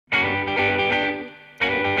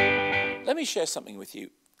Let me share something with you.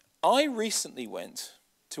 I recently went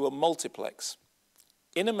to a multiplex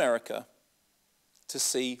in America to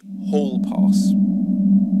see Hall Pass.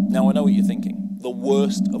 Now, I know what you're thinking. The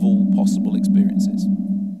worst of all possible experiences.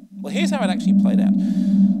 Well, here's how it actually played out.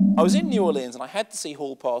 I was in New Orleans and I had to see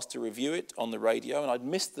Hall Pass to review it on the radio, and I'd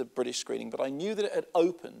missed the British screening, but I knew that it had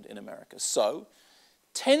opened in America. So,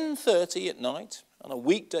 10:30 at night on a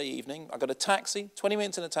weekday evening, I got a taxi, 20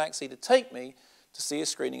 minutes in a taxi to take me to see a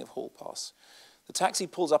screening of Hall Pass. The taxi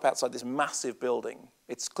pulls up outside this massive building.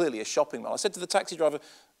 It's clearly a shopping mall. I said to the taxi driver,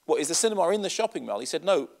 "What, is the cinema in the shopping mall?" He said,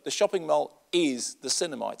 "No, the shopping mall is the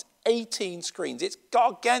cinema. It's 18 screens. It's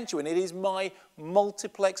gargantuan. It is my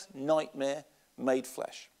multiplex nightmare made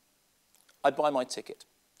flesh." I buy my ticket.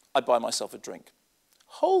 I buy myself a drink.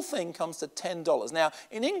 Whole thing comes to $10. Now,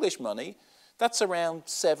 in English money, that's around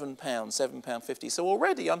 £7, £7.50. So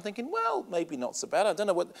already I'm thinking, well, maybe not so bad. I don't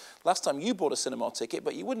know what, last time you bought a cinema ticket,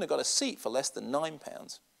 but you wouldn't have got a seat for less than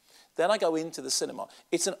 £9. Then I go into the cinema.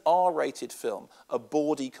 It's an R-rated film, a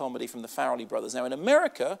bawdy comedy from the Farrelly brothers. Now, in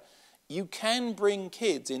America, you can bring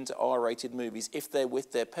kids into R-rated movies if they're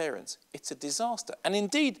with their parents. It's a disaster. And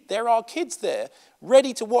indeed, there are kids there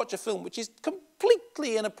ready to watch a film which is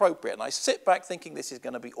completely inappropriate. And I sit back thinking this is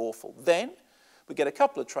going to be awful. Then we get a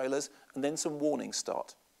couple of trailers and then some warnings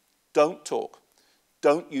start. Don't talk.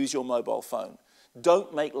 Don't use your mobile phone.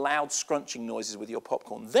 Don't make loud scrunching noises with your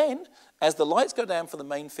popcorn. Then, as the lights go down for the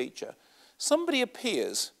main feature, somebody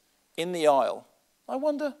appears in the aisle. I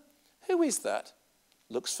wonder, who is that?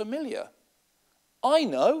 Looks familiar. I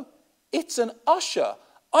know, it's an usher.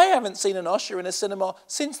 I haven't seen an usher in a cinema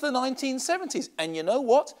since the 1970s. And you know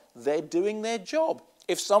what? They're doing their job.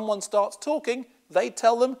 If someone starts talking, they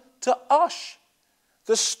tell them to ush.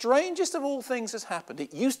 The strangest of all things has happened.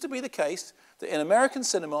 It used to be the case that in American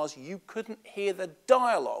cinemas, you couldn't hear the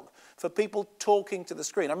dialogue for people talking to the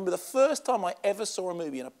screen. I remember the first time I ever saw a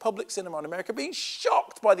movie in a public cinema in America, being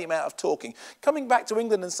shocked by the amount of talking, coming back to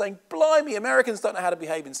England and saying, blimey, Americans don't know how to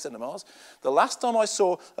behave in cinemas. The last time I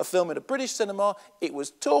saw a film in a British cinema, it was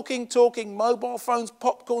talking, mobile phones,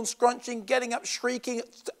 popcorn scrunching, getting up, shrieking,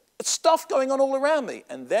 stuff going on all around me.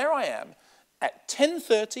 And there I am at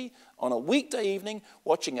 10:30 on a weekday evening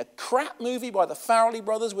watching a crap movie by the Farrelly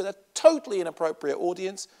brothers with a totally inappropriate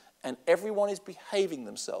audience, and everyone is behaving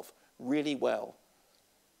themselves really well.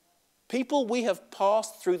 People we have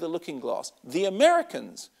passed through the looking glass, the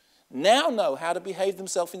Americans, now know how to behave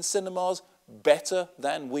themselves in cinemas better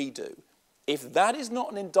than we do. If that is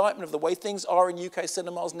not an indictment of the way things are in UK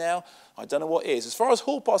cinemas now, I don't know what is. As far as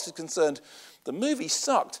Hall Pass is concerned, the movie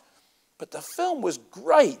sucked, but the film was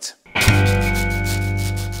great.